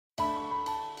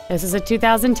This is a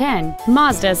 2010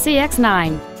 Mazda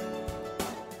CX-9.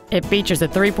 It features a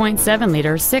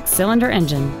 3.7-liter six-cylinder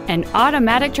engine, an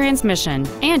automatic transmission,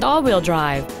 and all-wheel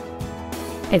drive.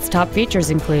 Its top features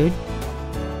include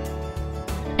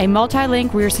a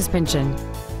multi-link rear suspension,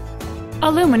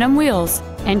 aluminum wheels,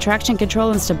 and traction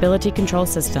control and stability control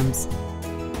systems.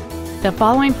 The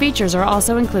following features are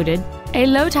also included: a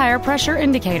low tire pressure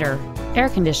indicator, air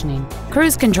conditioning,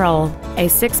 cruise control, a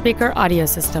 6-speaker audio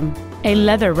system, a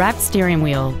leather-wrapped steering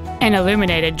wheel, an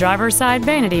illuminated driver's side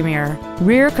vanity mirror,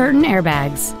 rear curtain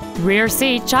airbags, rear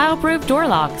seat child-proof door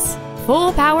locks,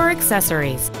 full power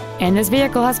accessories, and this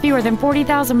vehicle has fewer than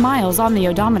 40,000 miles on the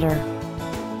odometer.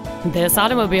 This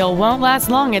automobile won't last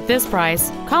long at this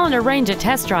price. Call and arrange a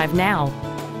test drive now.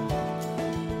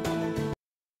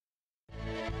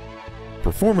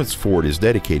 Performance Ford is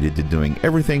dedicated to doing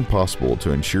everything possible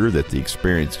to ensure that the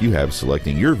experience you have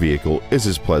selecting your vehicle is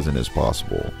as pleasant as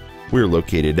possible. We are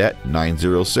located at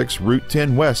 906 Route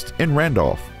 10 West in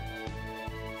Randolph.